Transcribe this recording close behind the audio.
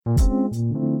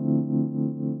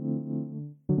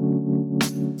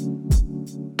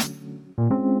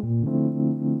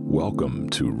Welcome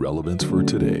to Relevance for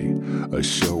Today, a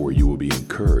show where you will be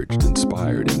encouraged,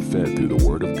 inspired, and fed through the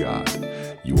Word of God.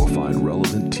 You will find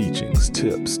relevant teachings,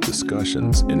 tips,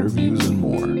 discussions, interviews, and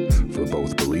more for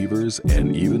both believers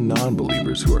and even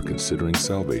non-believers who are considering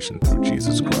salvation through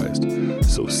Jesus Christ.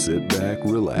 So sit back,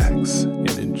 relax,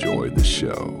 and enjoy the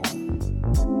show.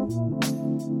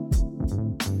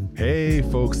 Hey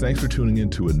folks, thanks for tuning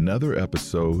in to another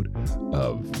episode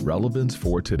of Relevance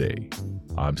for Today.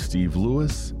 I'm Steve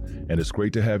Lewis, and it's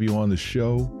great to have you on the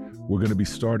show. We're going to be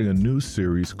starting a new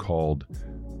series called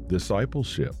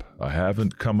Discipleship. I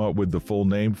haven't come up with the full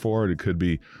name for it. It could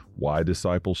be Why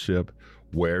Discipleship?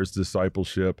 Where's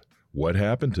Discipleship? What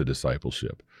happened to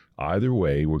discipleship? Either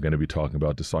way, we're going to be talking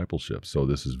about discipleship. So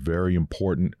this is very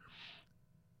important.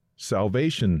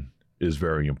 Salvation is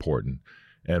very important,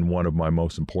 and one of my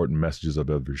most important messages I've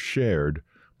ever shared.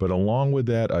 But along with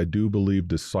that, I do believe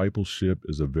discipleship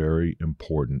is a very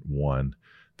important one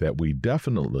that we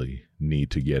definitely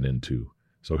need to get into.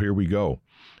 So here we go.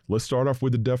 Let's start off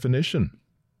with the definition.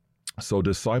 So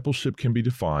discipleship can be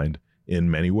defined in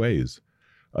many ways.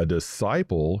 A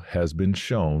disciple has been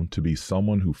shown to be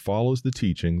someone who follows the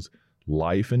teachings,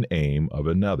 life, and aim of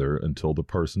another until the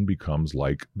person becomes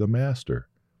like the master.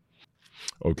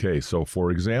 Okay, so for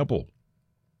example,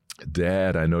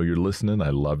 Dad, I know you're listening.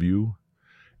 I love you.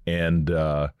 And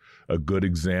a good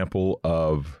example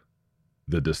of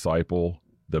the disciple,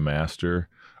 the master,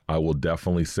 I will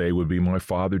definitely say would be my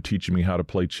father teaching me how to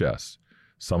play chess.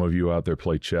 Some of you out there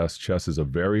play chess. Chess is a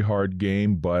very hard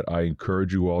game, but I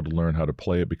encourage you all to learn how to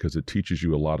play it because it teaches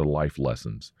you a lot of life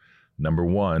lessons. Number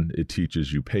one, it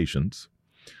teaches you patience.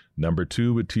 Number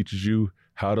two, it teaches you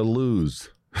how to lose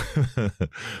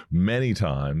many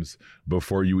times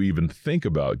before you even think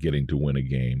about getting to win a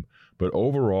game. But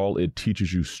overall, it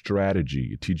teaches you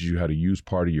strategy. It teaches you how to use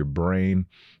part of your brain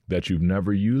that you've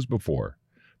never used before,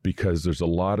 because there's a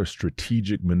lot of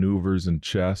strategic maneuvers in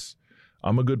chess.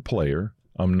 I'm a good player.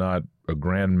 I'm not a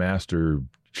grandmaster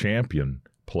champion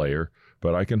player,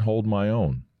 but I can hold my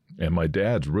own. And my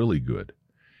dad's really good.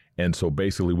 And so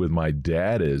basically with my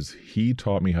dad he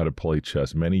taught me how to play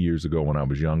chess many years ago when I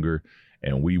was younger,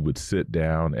 and we would sit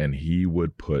down and he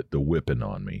would put the whipping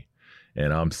on me.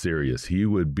 And I'm serious. He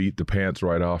would beat the pants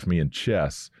right off me in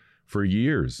chess for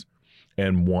years.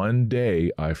 And one day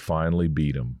I finally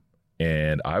beat him.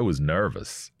 And I was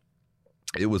nervous.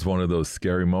 It was one of those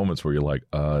scary moments where you're like,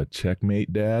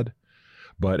 checkmate, Dad.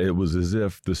 But it was as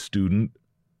if the student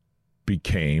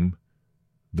became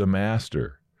the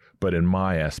master. But in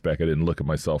my aspect, I didn't look at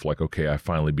myself like, okay, I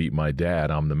finally beat my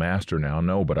dad. I'm the master now.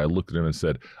 No, but I looked at him and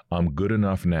said, I'm good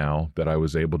enough now that I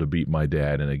was able to beat my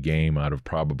dad in a game out of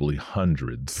probably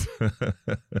hundreds.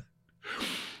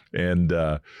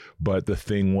 But the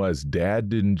thing was, Dad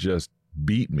didn't just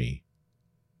beat me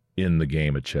in the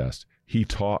game of chess. He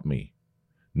taught me.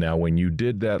 Now, when you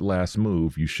did that last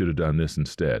move, you should have done this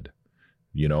instead.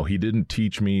 You know, he didn't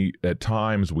teach me. At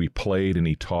times we played and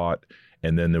he taught,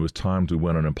 and then there was times we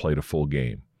went on and played a full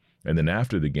game. And then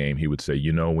after the game, he would say,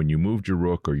 you know, when you moved your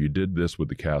rook or you did this with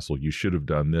the castle, you should have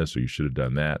done this or you should have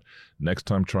done that. Next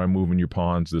time, try moving your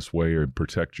pawns this way or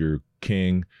protect your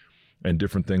king and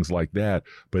different things like that.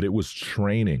 But it was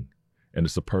training. And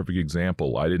it's a perfect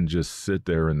example. I didn't just sit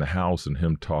there in the house and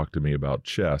him talk to me about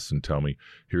chess and tell me,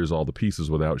 here's all the pieces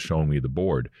without showing me the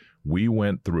board. We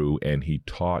went through and he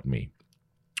taught me.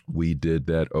 We did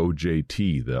that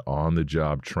OJT, the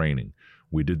on-the-job training.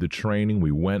 We did the training.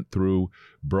 We went through,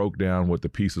 broke down what the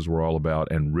pieces were all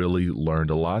about, and really learned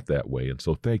a lot that way. And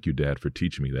so thank you, Dad, for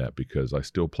teaching me that, because I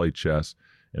still play chess.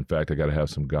 In fact, I got to have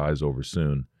some guys over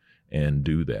soon and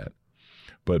do that.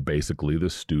 But basically, the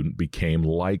student became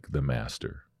like the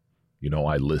master. You know,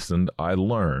 I listened, I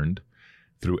learned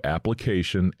through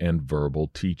application and verbal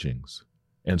teachings.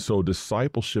 And so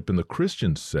discipleship in the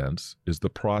Christian sense is the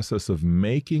process of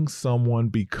making someone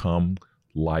become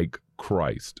like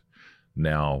Christ.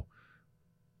 Now,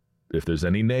 if there's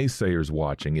any naysayers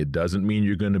watching, it doesn't mean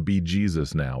you're going to be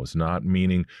Jesus now. It's not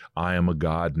meaning I am a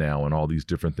God now and all these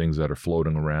different things that are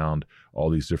floating around, all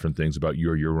these different things about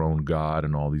you're your own God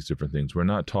and all these different things. We're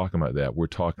not talking about that. We're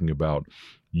talking about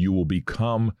you will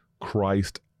become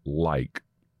Christ-like.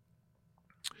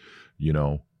 You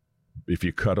know, if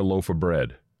you cut a loaf of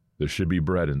bread, there should be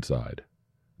bread inside.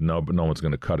 No, but no one's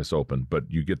going to cut us open, but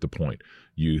you get the point.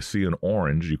 You see an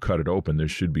orange, you cut it open, there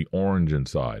should be orange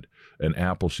inside. An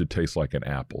apple should taste like an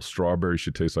apple. Strawberry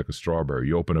should taste like a strawberry.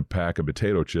 You open a pack of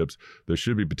potato chips, there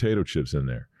should be potato chips in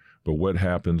there. But what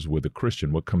happens with a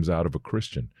Christian, what comes out of a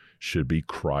Christian, should be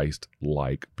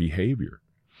Christ-like behavior.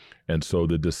 And so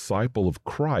the disciple of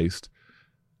Christ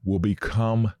will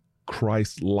become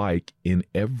Christ-like in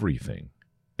everything,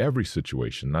 every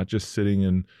situation, not just sitting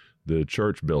in the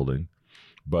church building,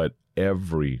 but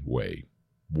every way.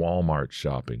 Walmart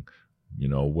shopping,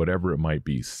 whatever it might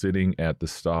be, sitting at the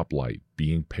stoplight,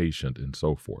 being patient, and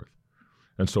so forth.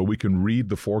 And so we can read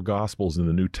the 4 Gospels in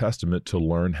the New Testament to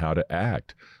learn how to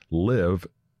act, live,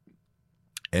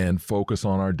 and focus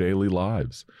on our daily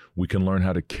lives. We can learn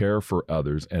how to care for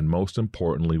others, and most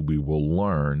importantly, we will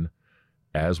learn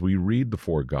as we read the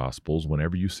 4 Gospels.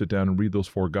 Whenever you sit down and read those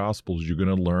 4 Gospels, you're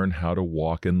going to learn how to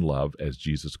walk in love as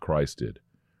Jesus Christ did.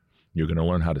 You're going to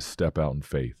learn how to step out in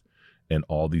faith and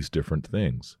all these different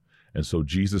things. And so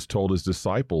Jesus told his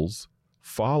disciples,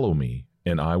 "Follow me,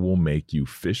 and I will make you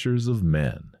fishers of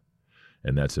men."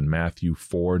 And that's in Matthew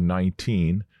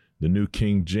 4:19. The New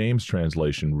King James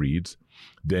translation reads,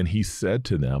 "Then he said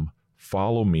to them,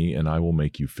 'Follow me, and I will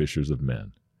make you fishers of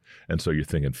men.'" And so you're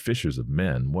thinking, fishers of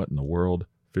men? What in the world?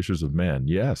 Fishers of men?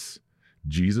 Yes.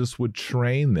 Jesus would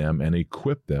train them and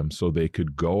equip them so they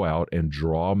could go out and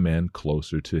draw men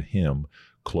closer to him,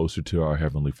 closer to our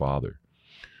Heavenly Father.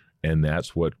 And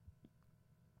that's what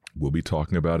we'll be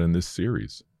talking about in this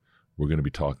series. We're going to be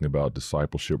talking about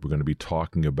discipleship. We're going to be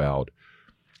talking about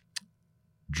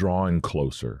drawing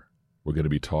closer. We're going to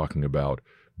be talking about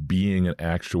being an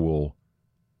actual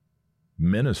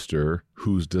minister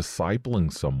who's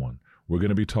discipling someone. We're going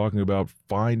to be talking about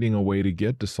finding a way to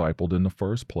get discipled in the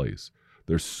first place.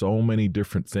 There's so many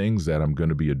different things that I'm going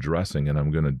to be addressing, and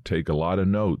I'm going to take a lot of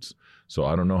notes. So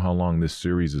I don't know how long this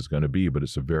series is going to be, but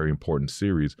it's a very important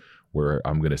series where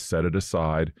I'm going to set it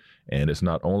aside, and it's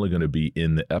not only going to be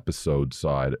in the episode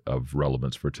side of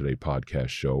Relevance for Today podcast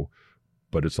show,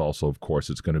 but it's also, of course,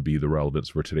 it's going to be the Relevance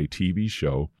for Today TV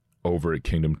show over at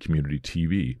Kingdom Community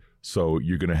TV. So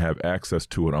you're going to have access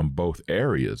to it on both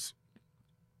areas.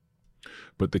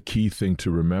 But the key thing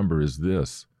to remember is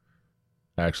this.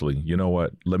 Actually, you know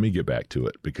what? Let me get back to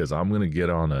it, because I'm going to get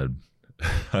on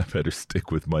I better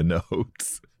stick with my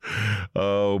notes.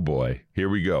 Oh boy, here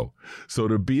we go. So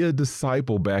to be a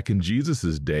disciple back in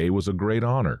Jesus's day was a great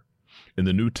honor. In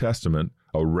the New Testament,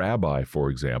 a rabbi, for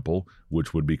example,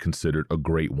 which would be considered a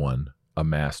great one, a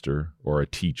master or a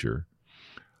teacher,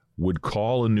 would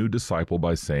call a new disciple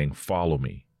by saying, "Follow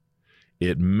me."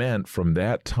 It meant from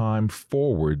that time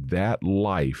forward, that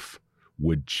life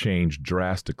would change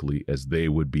drastically, as they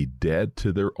would be dead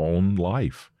to their own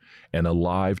life and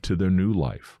alive to their new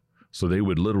life. So they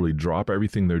would literally drop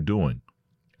everything they're doing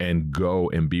and go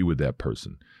and be with that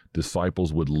person.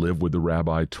 Disciples would live with the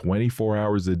rabbi 24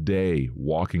 hours a day,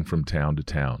 walking from town to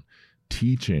town,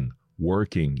 teaching,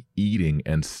 working, eating,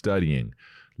 and studying.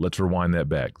 Let's rewind that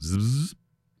back. Zzz.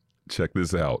 Check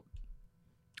this out.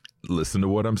 Listen to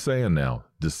what I'm saying now.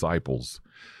 Disciples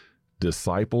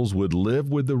would live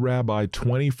with the rabbi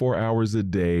 24 hours a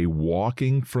day,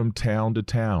 walking from town to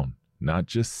town, not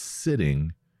just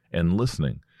sitting and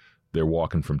listening. They're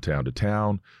walking from town to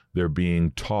town. They're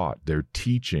being taught. They're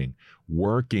teaching,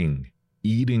 working,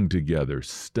 eating together,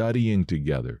 studying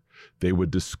together. They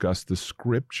would discuss the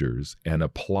scriptures and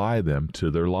apply them to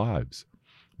their lives.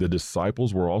 The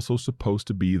disciples were also supposed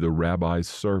to be the rabbi's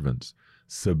servants,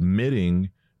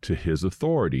 submitting to his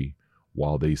authority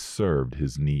while they served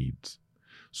his needs.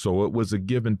 So it was a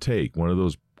give and take, one of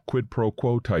those quid pro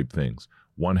quo type things,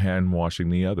 one hand washing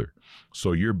the other.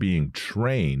 So you're being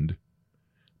trained,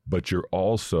 but you're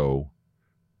also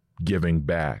giving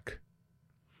back.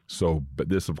 So, but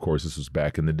this, of course, this was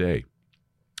back in the day.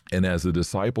 And as the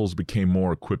disciples became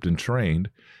more equipped and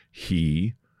trained,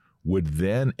 he would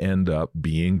then end up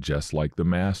being just like the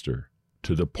master,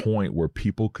 to the point where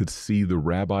people could see the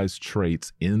rabbi's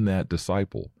traits in that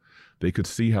disciple. They could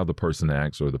see how the person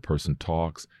acts or the person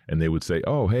talks, and they would say,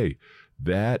 "Oh, hey,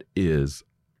 that is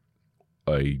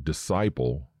a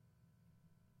disciple."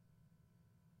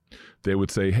 They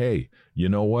would say, "Hey, you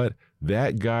know what?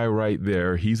 That guy right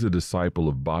there, he's a disciple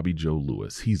of Bobby Joe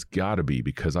Lewis. He's got to be,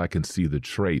 because I can see the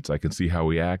traits. I can see how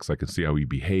he acts. I can see how he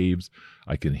behaves.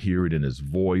 I can hear it in his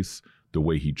voice, the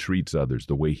way he treats others,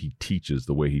 the way he teaches,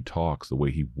 the way he talks, the way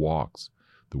he walks,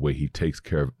 the way he takes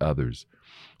care of others."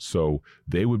 So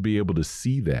they would be able to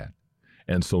see that.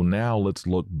 And so now let's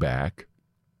look back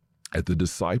at the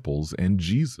disciples and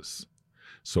Jesus.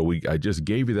 So I just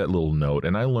gave you that little note,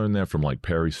 and I learned that from like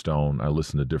Perry Stone. I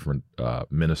listened to different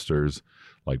ministers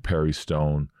like Perry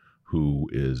Stone, who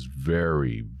is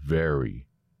very, very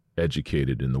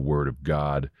educated in the Word of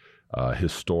God,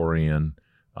 historian,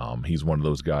 He's one of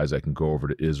those guys that can go over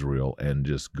to Israel and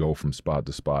just go from spot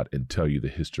to spot and tell you the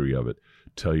history of it,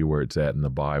 tell you where it's at in the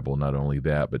Bible. Not only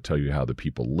that, but tell you how the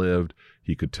people lived.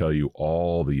 He could tell you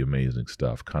all the amazing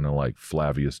stuff, kind of like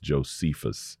Flavius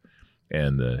Josephus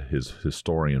and his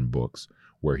historian books,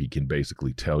 where he can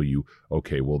basically tell you,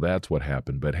 okay, well, that's what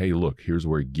happened. But hey, look, here's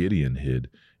where Gideon hid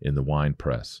in the wine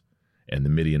press, and the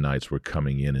Midianites were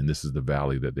coming in, and this is the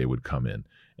valley that they would come in.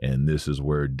 And this is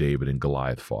where David and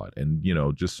Goliath fought. And,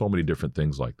 just so many different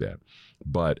things like that.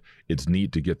 But it's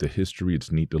neat to get the history.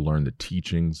 It's neat to learn the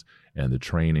teachings and the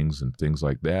trainings and things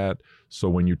like that. So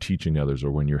when you're teaching others, or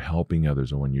when you're helping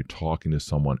others, or when you're talking to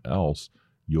someone else,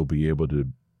 you'll be able to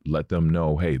let them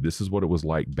know, hey, this is what it was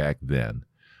like back then,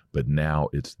 but now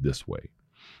it's this way.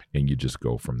 And you just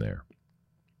go from there.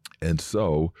 And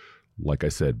so, like I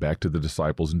said, back to the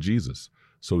disciples and Jesus.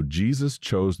 So Jesus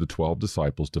chose the 12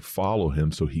 disciples to follow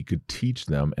him so he could teach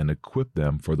them and equip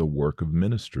them for the work of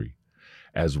ministry,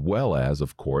 as well as,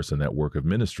 of course, in that work of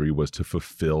ministry was to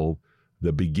fulfill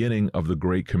the beginning of the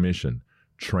Great Commission,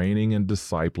 training and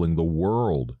discipling the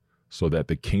world so that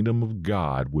the kingdom of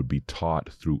God would be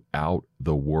taught throughout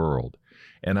the world.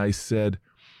 And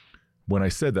when I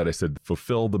said that, I said,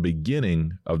 fulfill the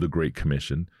beginning of the Great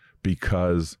Commission,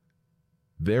 because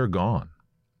they're gone.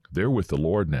 They're with the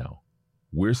Lord now.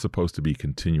 We're supposed to be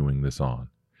continuing this on.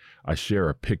 I share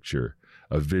a picture,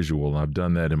 a visual, and I've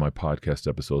done that in my podcast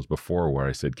episodes before, where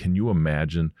I said, can you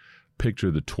picture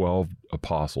the 12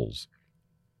 apostles,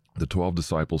 the 12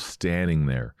 disciples standing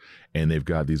there, and they've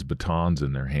got these batons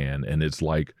in their hand, and it's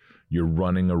like you're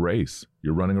running a race.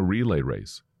 You're running a relay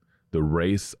race, the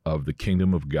race of the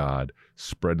kingdom of God,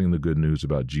 spreading the good news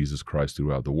about Jesus Christ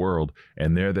throughout the world.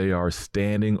 And there they are,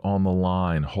 standing on the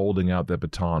line, holding out that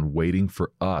baton, waiting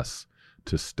for us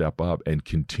to step up and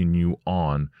continue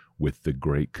on with the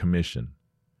Great Commission.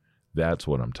 That's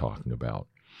what I'm talking about.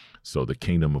 So the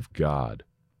kingdom of God.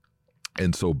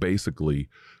 And so basically,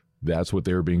 that's what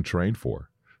they were being trained for.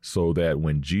 So that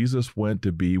when Jesus went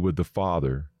to be with the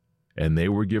Father, and they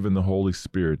were given the Holy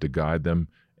Spirit to guide them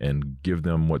and give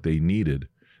them what they needed,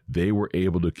 they were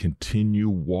able to continue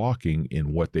walking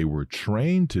in what they were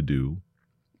trained to do,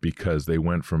 because they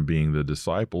went from being the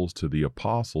disciples to the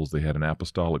apostles. They had an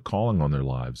apostolic calling on their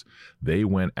lives. They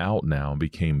went out now and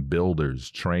became builders,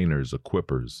 trainers,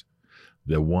 equippers.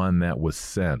 The one that was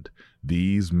sent.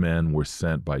 These men were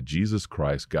sent by Jesus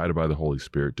Christ, guided by the Holy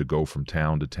Spirit, to go from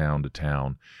town to town to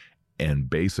town and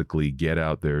basically get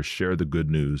out there, share the good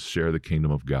news, share the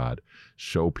kingdom of God,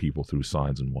 show people through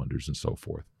signs and wonders and so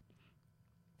forth.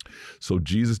 So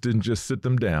Jesus didn't just sit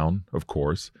them down, of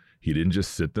course. He didn't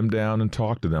just sit them down and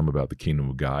talk to them about the kingdom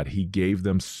of God. He gave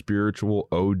them spiritual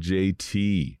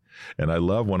OJT. And I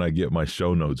love when I get my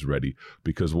show notes ready,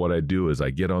 because what I do is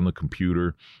I get on the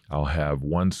computer, I'll have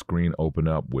one screen open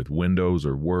up with Windows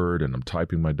or Word, and I'm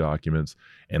typing my documents.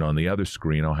 And on the other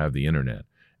screen, I'll have the internet,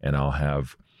 and I'll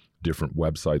have different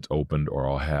websites opened, or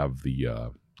I'll have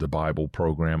the Bible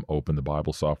program open, the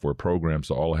Bible software program.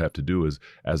 So all I have to do is,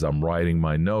 as I'm writing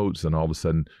my notes, and all of a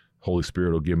sudden, Holy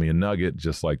Spirit will give me a nugget,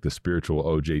 just like the spiritual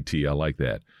OJT. I like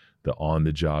that, the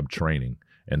on-the-job training.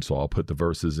 And so I'll put the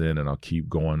verses in, and I'll keep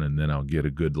going, and then I'll get a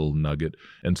good little nugget.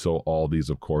 And so all these,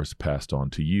 of course, passed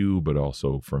on to you, but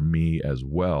also for me as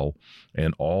well.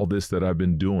 And all this that I've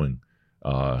been doing,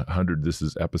 this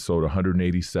is episode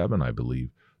 187, I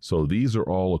believe. So these are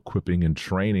all equipping and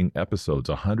training episodes,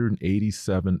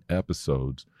 187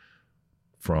 episodes,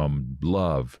 from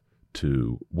love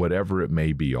to whatever it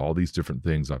may be, all these different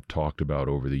things I've talked about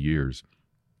over the years.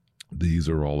 These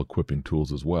are all equipping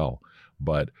tools as well.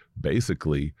 But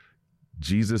basically,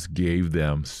 Jesus gave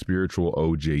them spiritual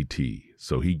OJT.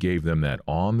 So he gave them that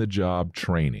on-the-job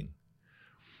training,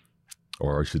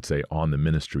 or I should say on the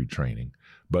ministry training.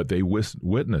 But they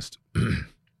witnessed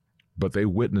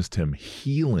him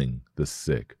healing the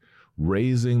sick,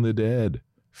 raising the dead,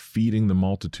 feeding the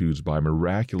multitudes by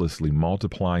miraculously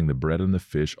multiplying the bread and the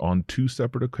fish on 2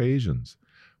 separate occasions,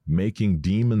 making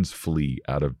demons flee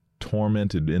out of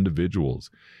tormented individuals,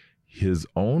 his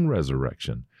own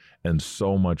resurrection, and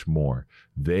so much more.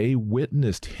 They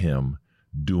witnessed him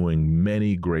doing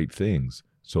many great things.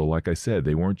 So like I said,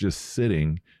 they weren't just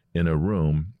sitting in a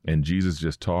room and Jesus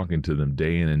just talking to them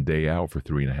day in and day out for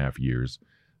 3.5 years.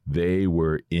 They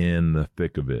were in the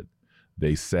thick of it.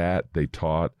 They sat, they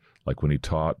taught, like when he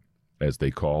taught, as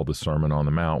they call the Sermon on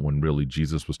the Mount, when really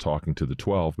Jesus was talking to the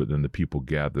 12, but then the people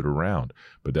gathered around.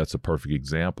 But that's a perfect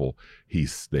example.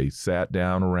 They sat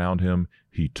down around him.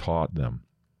 He taught them.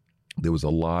 There was a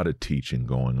lot of teaching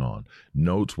going on.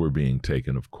 Notes were being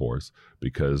taken, of course,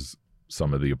 because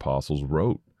some of the apostles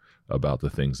wrote about the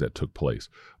things that took place.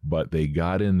 But they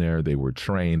got in there, they were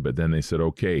trained, but then they said,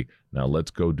 okay, now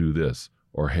let's go do this.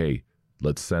 Or, hey,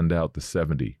 let's send out the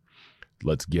 70.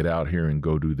 Let's get out here and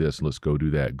go do this. Let's go do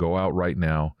that. Go out right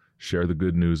now, share the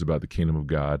good news about the kingdom of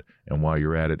God, and while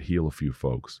you're at it, heal a few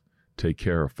folks. Take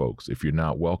care of folks. If you're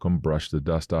not welcome, brush the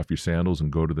dust off your sandals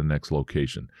and go to the next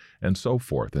location, and so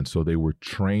forth. And so they were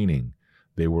training,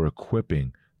 they were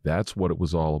equipping. That's what it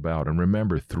was all about. And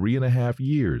remember, 3.5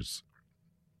 years,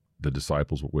 the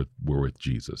disciples were with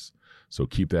Jesus. So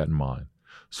keep that in mind.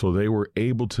 So they were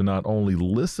able to not only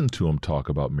listen to him talk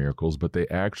about miracles, but they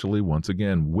actually, once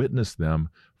again, witnessed them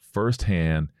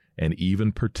firsthand and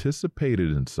even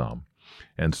participated in some.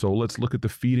 And so let's look at the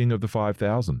feeding of the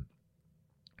 5,000.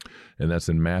 And that's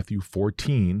in Matthew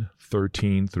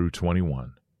 14:13 through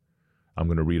 21. I'm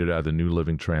going to read it out of the New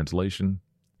Living Translation.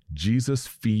 Jesus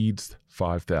feeds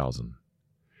 5,000.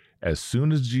 As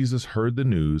soon as Jesus heard the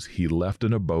news, he left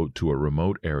in a boat to a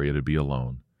remote area to be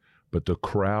alone. But the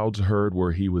crowds heard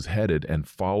where he was headed and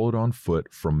followed on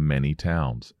foot from many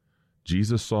towns.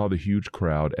 Jesus saw the huge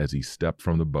crowd as he stepped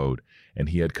from the boat, and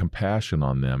he had compassion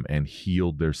on them and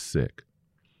healed their sick.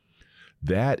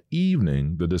 That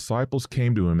evening, the disciples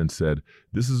came to him and said,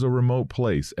 "This is a remote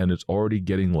place, and it's already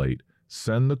getting late.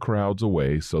 Send the crowds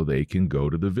away so they can go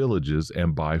to the villages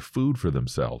and buy food for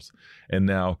themselves." And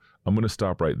now I'm going to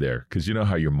stop right there, because you know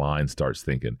how your mind starts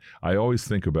thinking. I always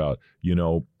think about,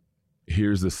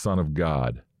 here's the Son of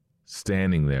God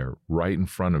standing there right in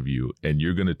front of you, and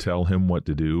you're going to tell him what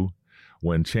to do?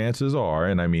 When chances are,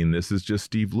 and I mean, this is just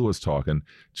Steve Lewis talking,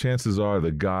 chances are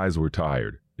the guys were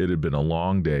tired. It had been a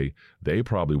long day. They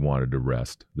probably wanted to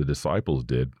rest. The disciples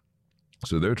did.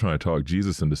 So they're trying to talk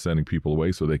Jesus into sending people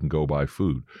away so they can go buy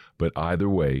food. But either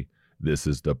way, this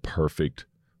is the perfect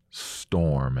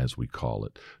storm, as we call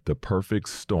it, the perfect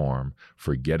storm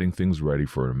for getting things ready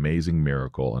for an amazing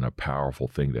miracle and a powerful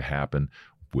thing to happen,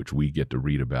 which we get to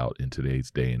read about in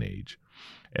today's day and age.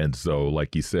 And so,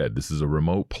 like he said, this is a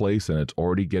remote place and it's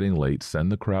already getting late.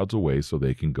 Send the crowds away so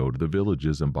they can go to the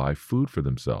villages and buy food for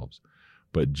themselves.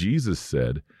 But Jesus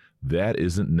said, that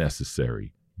isn't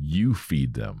necessary. You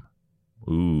feed them.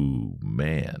 Ooh,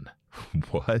 man.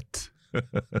 What?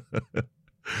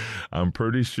 I'm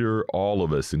pretty sure all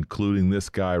of us, including this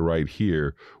guy right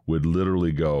here, would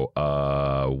literally go,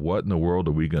 what in the world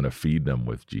are we going to feed them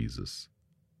with, Jesus?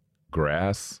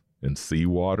 Grass and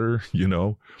seawater,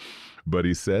 But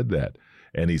he said that.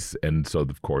 And so,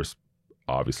 of course,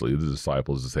 obviously the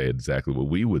disciples say exactly what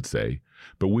we would say.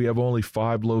 But we have only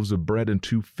 5 loaves of bread and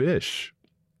 2 fish.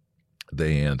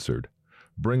 They answered.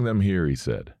 Bring them here, he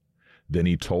said. Then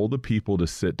he told the people to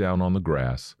sit down on the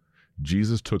grass.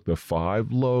 Jesus took the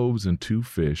 5 loaves and 2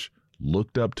 fish,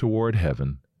 looked up toward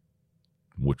heaven,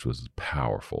 which was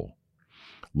powerful,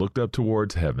 looked up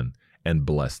towards heaven and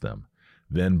blessed them.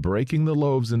 Then breaking the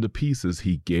loaves into pieces,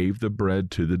 he gave the bread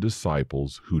to the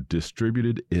disciples, who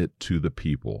distributed it to the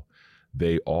people.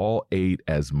 They all ate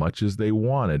as much as they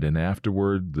wanted, and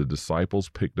afterward the disciples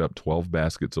picked up 12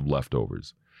 baskets of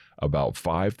leftovers. About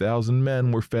 5,000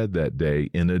 men were fed that day,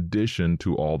 in addition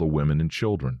to all the women and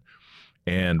children.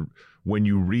 And when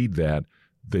you read that,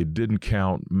 they didn't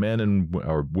count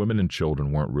or women and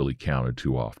children weren't really counted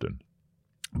too often.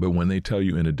 But when they tell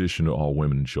you in addition to all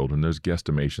women and children, there's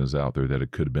guesstimations out there that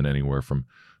it could have been anywhere from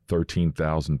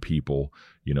 13,000 people.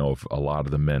 If a lot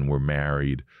of the men were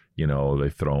married, they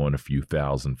throw in a few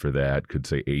thousand for that, could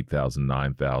say 8,000,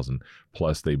 9,000.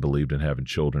 Plus they believed in having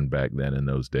children back then in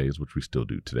those days, which we still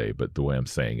do today. But the way I'm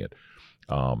saying it,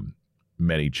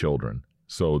 many children.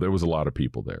 So there was a lot of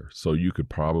people there. So you could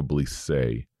probably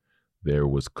say there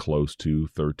was close to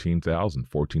 13,000,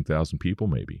 14,000 people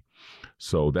maybe.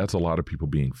 So that's a lot of people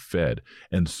being fed.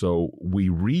 And so we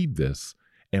read this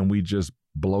and we just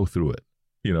blow through it.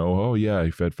 Oh yeah,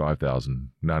 he fed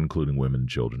 5,000, not including women and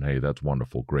children. Hey, that's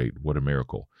wonderful. Great. What a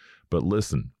miracle. But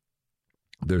listen,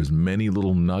 there's many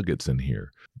little nuggets in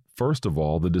here. First of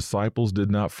all, the disciples did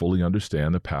not fully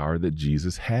understand the power that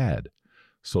Jesus had.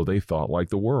 So they thought like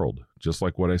the world, just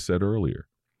like what I said earlier.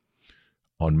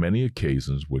 On many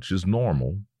occasions, which is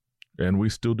normal, and we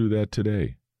still do that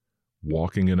today,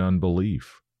 walking in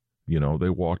unbelief. They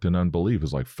walked in unbelief.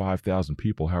 It's like 5,000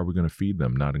 people. How are we going to feed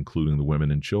them? Not including the women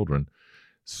and children.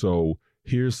 So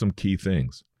here's some key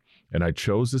things. And I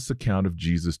chose this account of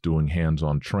Jesus doing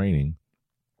hands-on training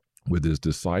with his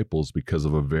disciples because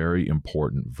of a very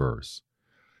important verse.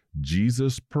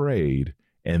 Jesus prayed,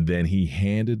 and then he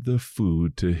handed the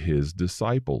food to his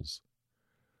disciples.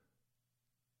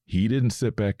 He didn't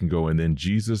sit back and go, and then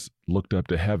Jesus looked up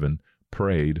to heaven,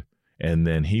 prayed, and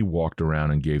then he walked around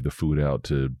and gave the food out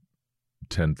to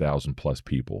 10,000 plus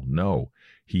people. No,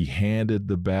 He handed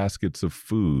the baskets of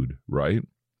food, right?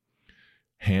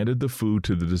 Handed the food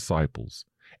to the disciples.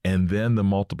 And then the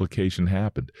multiplication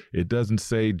happened. It doesn't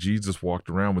say Jesus walked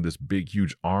around with this big,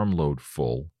 huge armload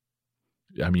full.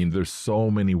 I mean, there's so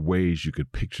many ways you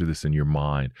could picture this in your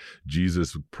mind.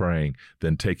 Jesus praying,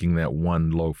 then taking that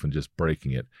one loaf and just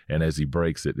breaking it. And as he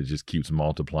breaks it, it just keeps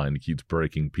multiplying. It keeps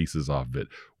breaking pieces off of it.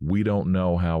 We don't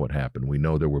know how it happened. We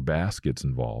know there were baskets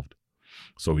involved.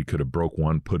 So he could have broke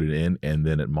one, put it in, and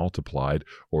then it multiplied.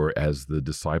 Or as the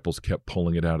disciples kept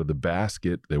pulling it out of the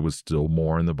basket, there was still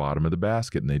more in the bottom of the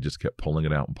basket, and they just kept pulling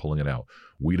it out and pulling it out.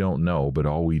 We don't know, but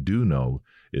all we do know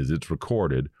is it's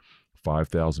recorded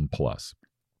 5,000 plus.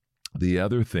 The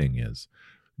other thing is,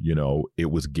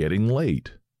 it was getting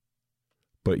late,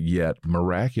 but yet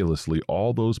miraculously,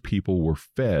 all those people were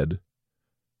fed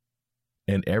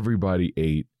and everybody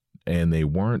ate and they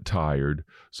weren't tired.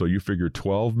 So you figure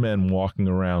 12 men walking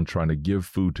around trying to give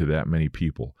food to that many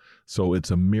people. So it's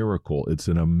a miracle. It's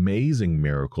an amazing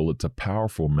miracle. It's a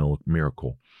powerful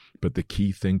miracle. But the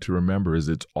key thing to remember is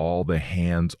it's all the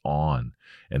hands-on.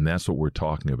 And that's what we're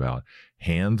talking about.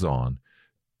 Hands-on,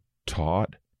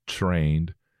 taught,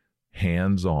 trained,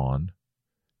 hands-on.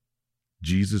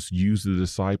 Jesus used the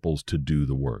disciples to do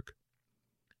the work.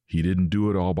 He didn't do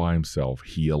it all by himself.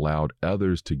 He allowed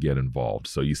others to get involved.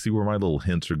 So you see where my little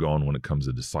hints are going when it comes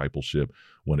to discipleship,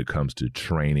 when it comes to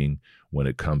training, when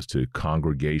it comes to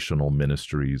congregational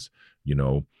ministries.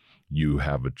 You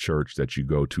have a church that you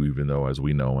go to, even though, as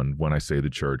we know, and when I say the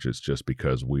church, it's just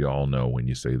because we all know when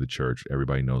you say the church,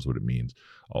 everybody knows what it means,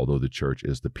 although the church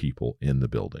is the people in the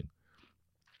building.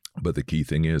 But the key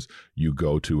thing is you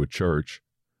go to a church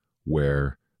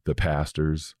where the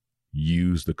pastors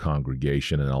use the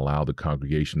congregation and allow the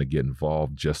congregation to get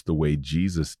involved just the way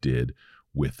Jesus did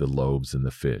with the loaves and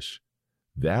the fish.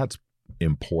 That's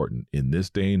important in this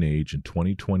day and age. In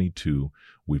 2022,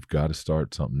 we've got to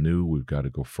start something new. We've got to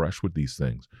go fresh with these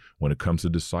things. When it comes to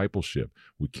discipleship,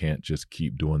 we can't just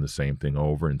keep doing the same thing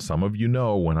over. And some of you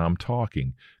know when I'm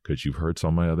talking, because you've heard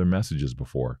some of my other messages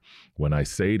before, when I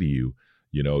say to you,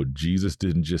 Jesus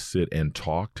didn't just sit and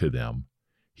talk to them.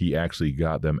 He actually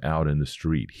got them out in the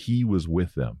street. He was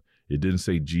with them. It didn't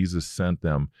say Jesus sent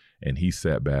them and he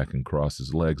sat back and crossed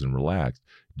his legs and relaxed.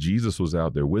 Jesus was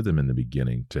out there with them in the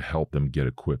beginning to help them get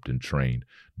equipped and trained,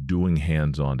 doing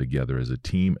hands-on together as a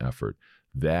team effort.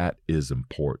 That is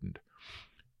important.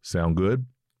 Sound good?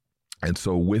 And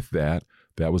so with that,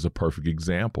 that was a perfect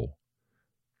example,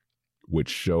 which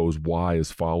shows why,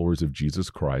 as followers of Jesus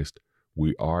Christ,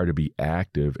 we are to be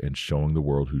active in showing the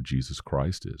world who Jesus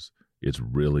Christ is. It's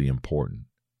really important.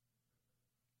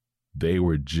 They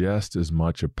were just as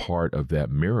much a part of that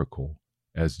miracle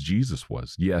as Jesus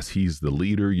was. Yes, he's the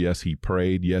leader. Yes, he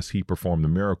prayed. Yes, he performed the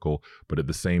miracle. But at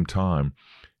the same time,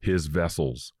 his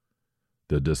vessels,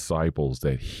 the disciples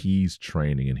that he's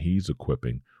training and he's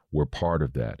equipping, were part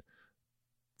of that.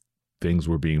 Things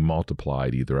were being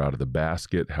multiplied either out of the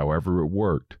basket, however it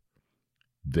worked.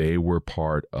 They were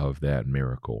part of that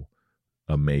miracle.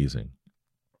 Amazing.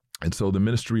 And so the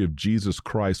ministry of Jesus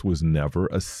Christ was never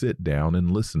a sit down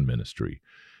and listen ministry.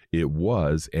 It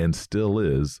was and still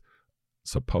is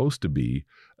supposed to be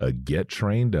a get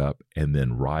trained up and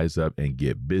then rise up and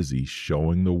get busy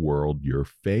showing the world your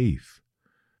faith.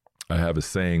 I have a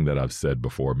saying that I've said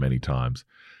before many times.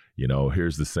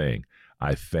 Here's the saying.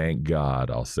 I thank God,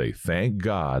 I'll say, thank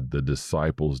God the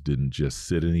disciples didn't just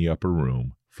sit in the upper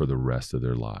room for the rest of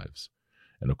their lives.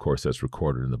 And of course, that's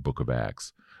recorded in the book of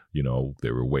Acts.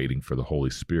 They were waiting for the Holy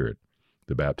Spirit,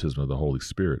 the baptism of the Holy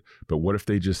Spirit. But what if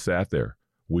they just sat there?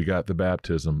 We got the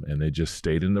baptism and they just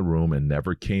stayed in the room and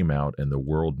never came out, and the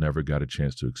world never got a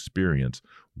chance to experience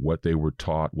what they were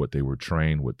taught, what they were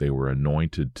trained, what they were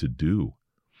anointed to do.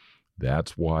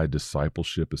 That's why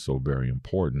discipleship is so very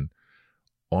important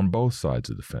on both sides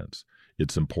of the fence.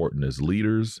 It's important as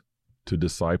leaders to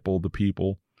disciple the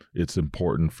people. It's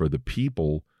important for the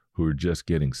people who are just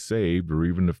getting saved, or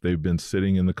even if they've been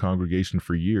sitting in the congregation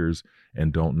for years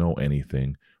and don't know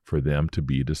anything, for them to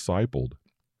be discipled,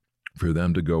 for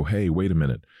them to go, hey, wait a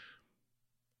minute,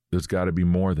 there's got to be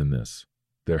more than this.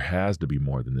 There has to be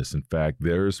more than this. In fact,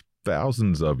 there's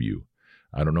thousands of you.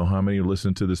 I don't know how many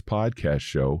listen to this podcast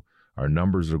show. Our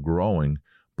numbers are growing,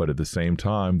 but at the same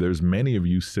time, there's many of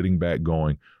you sitting back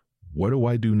going, what do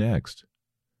I do next?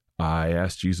 I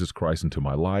asked Jesus Christ into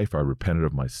my life. I repented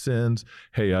of my sins.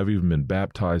 Hey, I've even been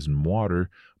baptized in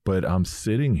water, but I'm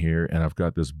sitting here and I've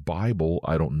got this Bible.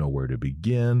 I don't know where to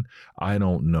begin. I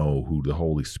don't know who the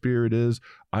Holy Spirit is.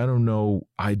 I don't know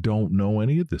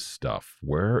any of this stuff.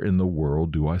 Where in the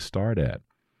world do I start at?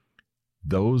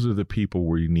 Those are the people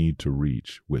we need to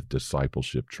reach with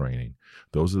discipleship training.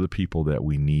 Those are the people that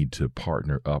we need to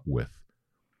partner up with.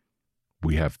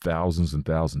 We have thousands and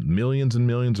thousands, millions and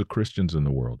millions of Christians in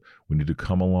the world. We need to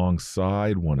come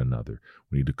alongside one another.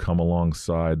 We need to come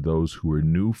alongside those who are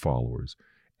new followers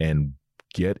and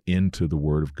get into the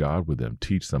Word of God with them,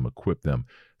 teach them, equip them,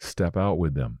 step out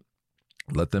with them.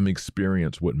 Let them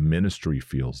experience what ministry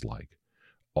feels like.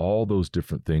 All those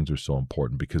different things are so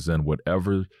important, because then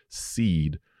whatever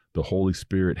seed the Holy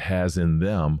Spirit has in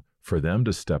them for them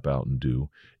to step out and do,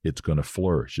 it's going to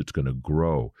flourish. It's going to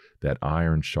grow. That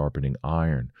iron sharpening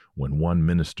iron. When one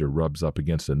minister rubs up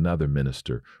against another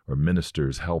minister, or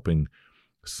ministers helping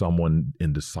someone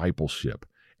in discipleship,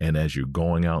 and as you're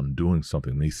going out and doing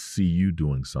something, they see you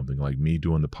doing something, like me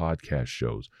doing the podcast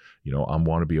shows. You know, I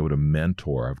want to be able to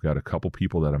mentor. I've got a couple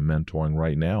people that I'm mentoring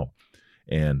right now,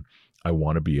 and I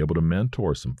want to be able to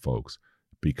mentor some folks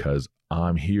because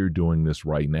I'm here doing this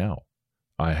right now.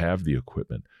 I have the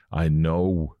equipment. I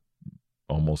know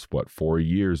almost 4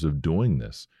 years of doing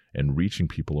this and reaching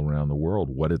people around the world,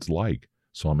 what it's like.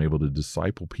 So I'm able to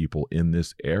disciple people in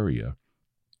this area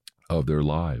of their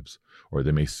lives. Or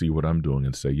they may see what I'm doing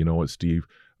and say, you know what, Steve,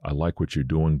 I like what you're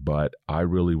doing, but I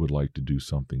really would like to do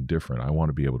something different. I want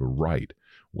to be able to write.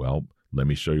 Well, let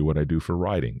me show you what I do for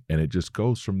writing. And it just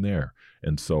goes from there.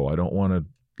 And so I don't want to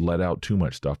let out too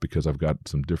much stuff because I've got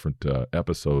some different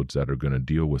episodes that are going to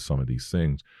deal with some of these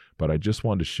things. But I just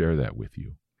wanted to share that with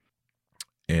you.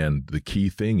 And the key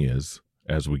thing is,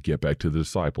 as we get back to the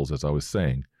disciples, as I was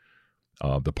saying,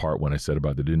 the part when I said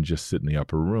about they didn't just sit in the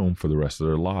upper room for the rest of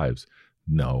their lives.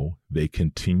 No, they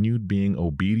continued being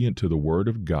obedient to the Word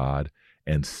of God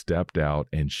and stepped out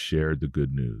and shared the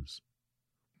good news.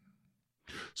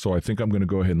 So I think I'm going to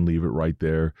go ahead and leave it right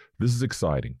there. This is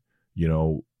exciting. You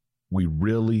know, we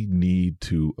really need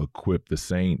to equip the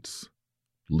saints,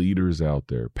 leaders out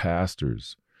there,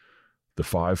 pastors, the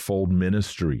fivefold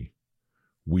ministry.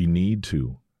 We need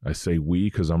to. I say we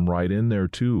because I'm right in there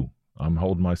too. I'm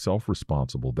holding myself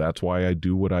responsible. That's why I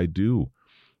do what I do.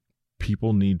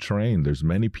 People need trained. There's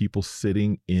many people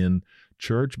sitting in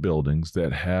church buildings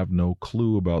that have no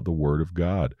clue about the Word of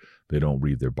God. They don't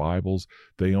read their Bibles.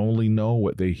 They only know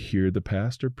what they hear the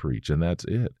pastor preach, and that's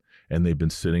it. And they've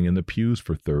been sitting in the pews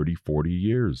for 30, 40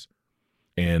 years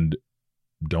and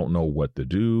don't know what to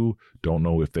do, don't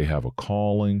know if they have a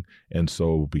calling. And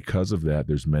so because of that,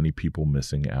 there's many people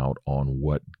missing out on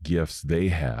what gifts they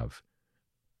have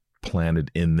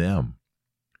planted in them.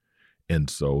 And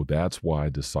so that's why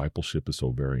discipleship is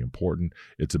so very important.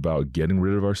 It's about getting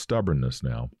rid of our stubbornness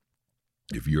now.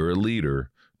 If you're a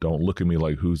leader, don't look at me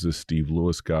like, who's this Steve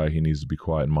Lewis guy? He needs to be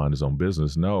quiet and mind his own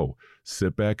business. No,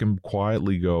 sit back and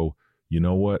quietly go, you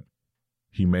know what?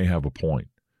 He may have a point.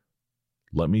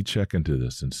 Let me check into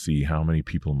this and see how many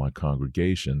people in my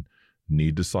congregation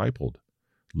need discipled.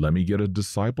 Let me get a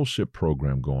discipleship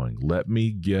program going. Let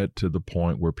me get to the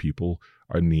point where people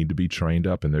need to be trained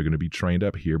up, and they're going to be trained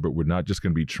up here, but we're not just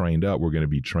going to be trained up. We're going to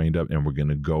be trained up and we're going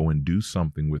to go and do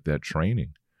something with that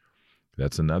training.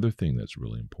 That's another thing that's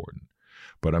really important.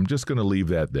 But I'm just going to leave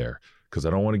that there because I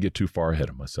don't want to get too far ahead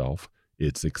of myself.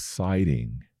 It's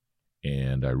exciting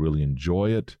and I really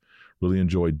enjoy it, really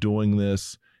enjoy doing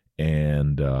this.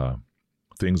 And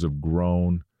things have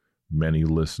grown, many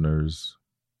listeners.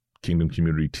 Kingdom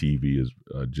Community TV is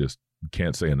just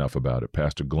can't say enough about it.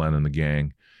 Pastor Glenn and the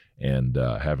gang, and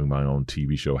having my own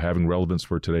TV show, having relevance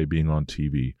for today, being on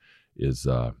TV is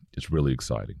it's really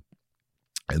exciting.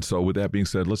 And so with that being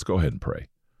said, let's go ahead and pray.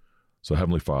 So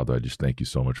Heavenly Father, I just thank you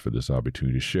so much for this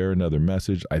opportunity to share another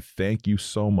message. I thank you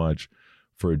so much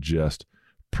for just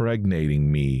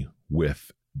pregnating me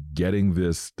with getting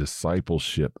this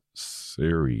discipleship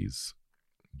series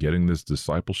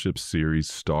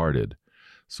started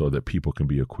so that people can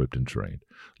be equipped and trained.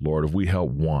 Lord, if we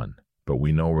help one, but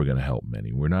we know we're going to help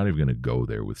many, we're not even going to go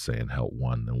there with saying help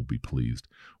one, then we'll be pleased.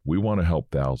 We want to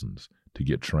help thousands to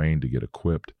get trained, to get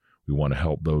equipped. We want to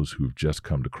help those who've just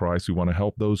come to Christ. We want to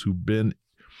help those who've been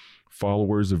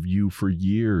followers of you for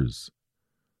years.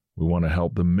 We want to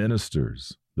help the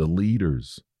ministers, the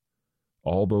leaders,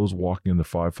 all those walking in the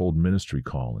fivefold ministry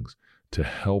callings, to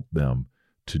help them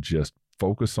to just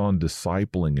focus on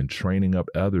discipling and training up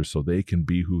others so they can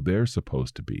be who they're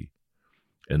supposed to be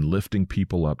and lifting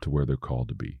people up to where they're called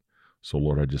to be. So,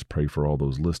 Lord, I just pray for all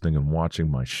those listening and watching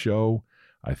my show.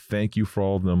 I thank you for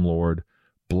all of them, Lord.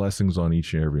 Blessings on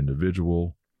each and every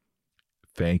individual.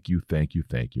 Thank you, thank you,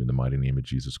 thank you. In the mighty name of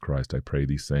Jesus Christ, I pray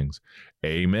these things.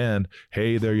 Amen.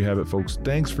 Hey, there you have it, folks.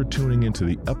 Thanks for tuning into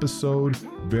the episode.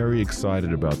 Very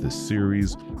excited about this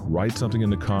series. Write something in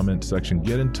the comment section.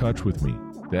 Get in touch with me.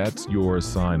 That's your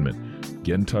assignment.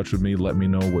 Get in touch with me. Let me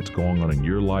know what's going on in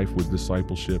your life with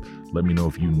discipleship. Let me know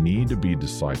if you need to be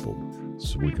discipled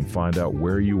so we can find out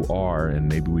where you are and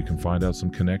maybe we can find out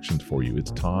some connections for you.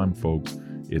 It's time, folks.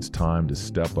 It's time to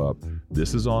step up.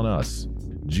 This is on us.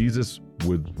 Jesus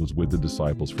was with the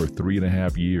disciples for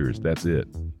 3.5 years. That's it.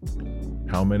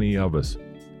 How many of us,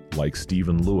 like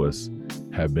Stephen Lewis,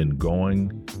 have been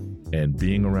going and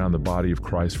being around the body of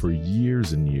Christ for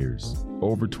years and years,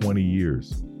 over 20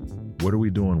 years? What are we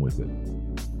doing with it?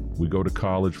 We go to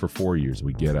college for 4 years.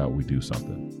 We get out, we do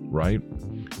something, right?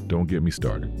 Don't get me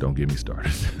started. Don't get me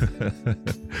started.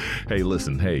 Hey,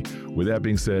 listen, with that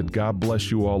being said, God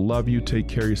bless you all. Love you. Take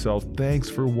care of yourself. Thanks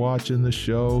for watching the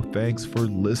show. Thanks for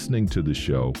listening to the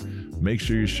show. Make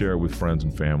sure you share it with friends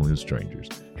and family and strangers.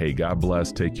 Hey, God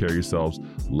bless. Take care of yourselves.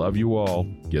 Love you all.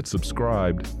 Get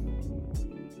subscribed.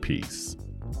 Peace.